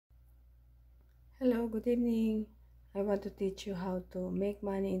Hello, good evening. I want to teach you how to make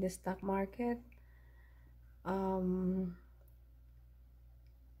money in the stock market. Um,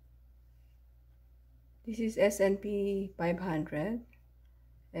 this is S&P 500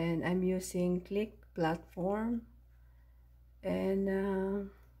 and I'm using Click platform. And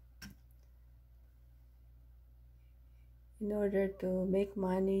in order to make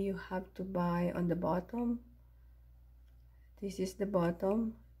money, you have to buy on the bottom. This is the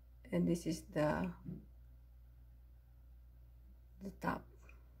bottom and this is the top.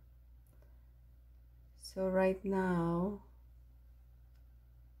 So right now,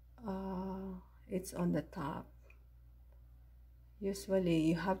 it's on the top. Usually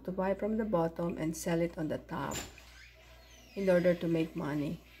you have to buy from the bottom and sell it on the top in order to make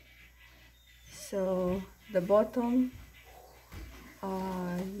money. So the bottom,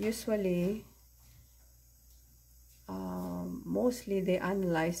 usually mostly they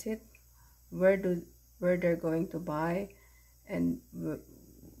analyze it, where they're going to buy and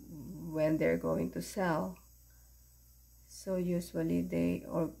when they're going to sell. So usually they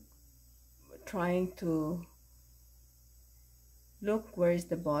are trying to look where is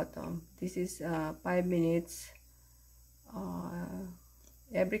the bottom. This is 5 minutes.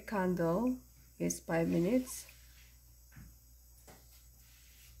 Every candle is 5 minutes,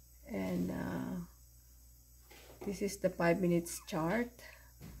 and this is the 5 minutes chart.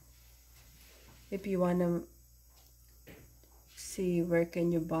 If you want to see where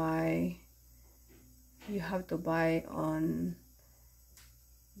can you buy, you have to buy on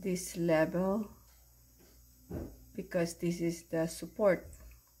this level because this is the support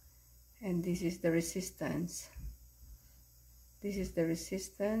and this is the resistance. This is the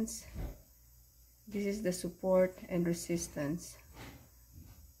resistance, this is the support and resistance,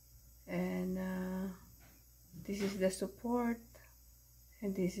 and this is the support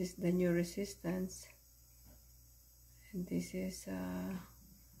and this is the new resistance, and this is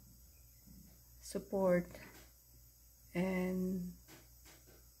support, and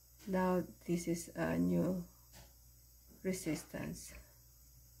now this is a new resistance.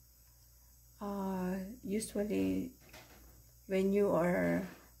 Usually when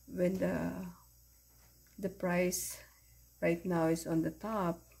the price right now is on the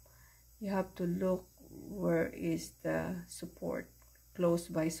top, you have to look where is the support, close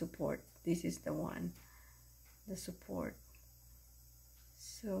by support. This is the one, the support.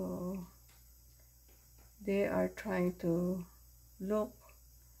 So they are trying to look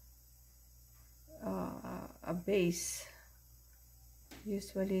a base.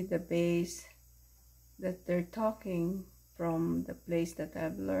 Usually the base that they're talking from the place that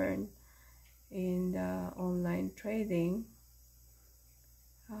I've learned in the online trading,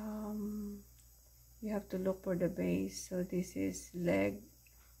 you have to look for the base. So this is leg,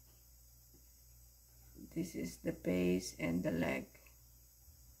 this is the base and the leg.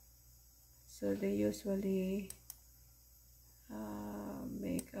 So they usually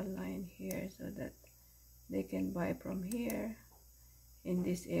make a line here so that they can buy from here in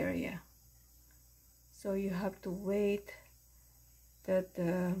this area. So you have to wait that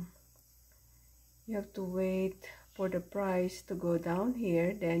you have to wait for the price to go down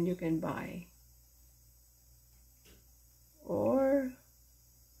here, then you can buy. Or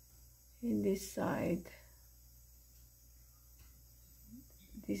in this side,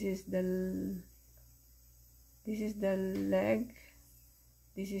 this is the leg,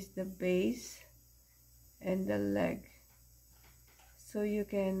 this is the base and the leg. So you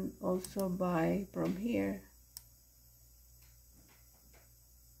can also buy from here.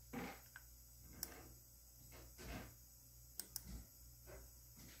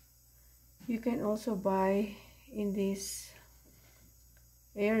 You can also buy in this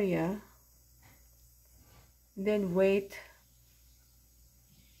area, then wait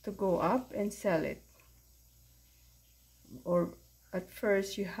to go up and sell it. Or at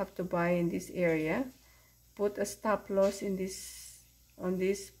first you have to buy in this area, put a stop loss in this, on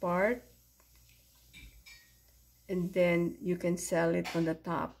this part, and then you can sell it on the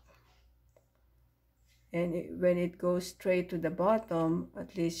top. And when it goes straight to the bottom,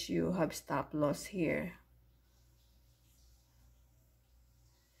 at least you have stop loss here.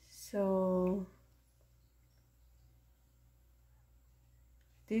 So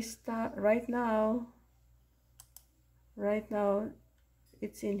this right now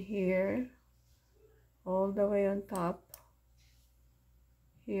it's in here, all the way on top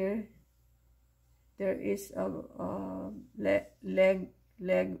here. There is a leg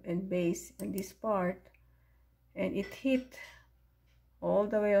and base in this part, and it hit all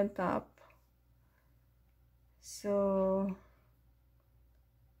the way on top. So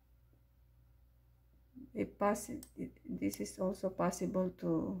this is also possible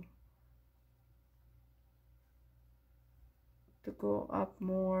to go up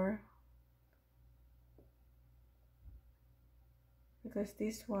more, because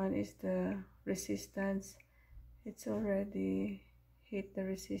this one is the resistance. It's already hit the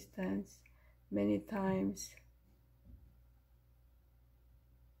resistance many times.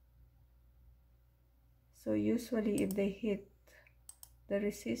 So usually if they hit the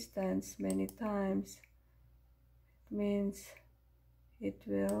resistance many times, it means it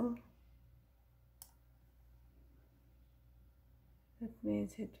will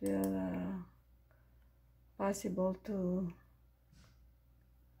possible to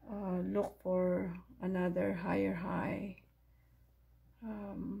look for another higher high.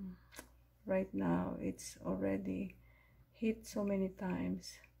 Right now it's already hit so many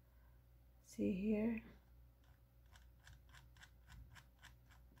times. See here,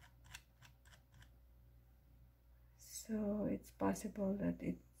 so it's possible that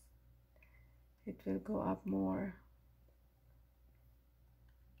it will go up more.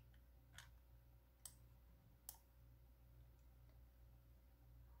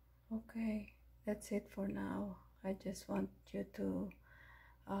 Okay, that's it for now. I just want you to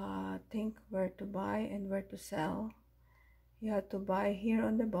think where to buy and where to sell. You have to buy here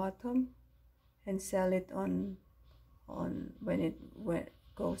on the bottom and sell it on when it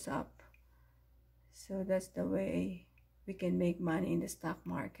goes up. So that's the way we can make money in the stock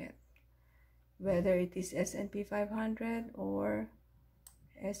market, whether it is S&P 500 or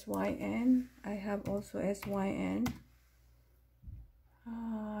SYN. I have also SYN.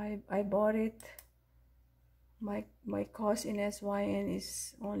 I bought it. My cost in SYN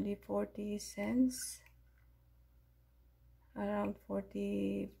is only 40 cents, around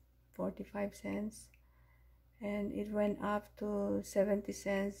 45 cents, and it went up to 70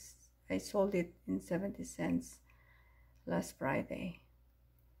 cents. I sold it in 70 cents last Friday.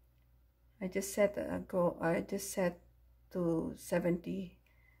 I just set to 70.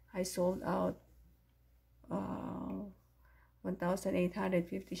 I sold out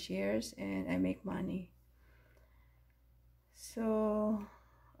 1,850 shares, and I make money. So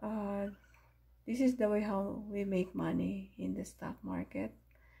this is the way how we make money in the stock market.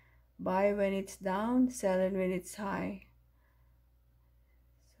 Buy when it's down, sell it when it's high.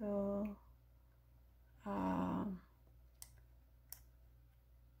 So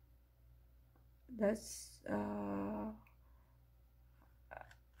that's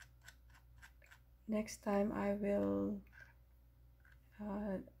next time I will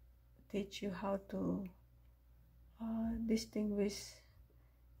teach you how to distinguish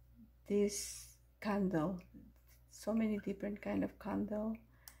this candle. So many different kind of candle,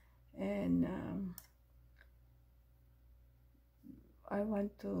 and I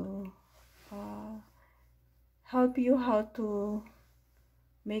want to help you how to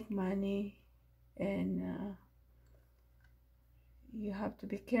make money, and you have to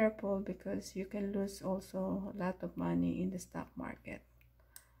be careful because you can lose also a lot of money in the stock market.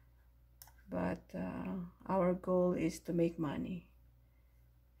 But our goal is to make money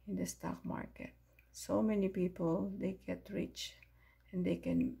in the stock market. So many people, they get rich and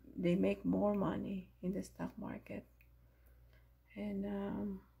they make more money in the stock market, and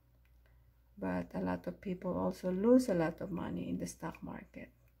but a lot of people also lose a lot of money in the stock market.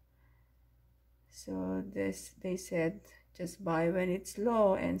 So they said just buy when it's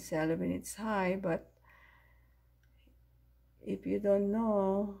low and sell when it's high, but if you don't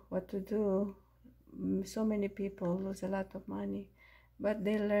know what to do, so many people lose a lot of money, but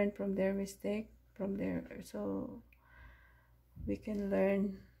they learn from their mistake, so we can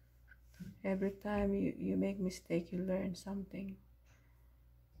learn. Every time you make mistake, you learn something.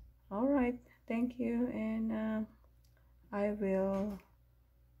 All right, thank you, and I will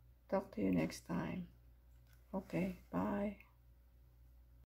talk to you next time. Okay, bye.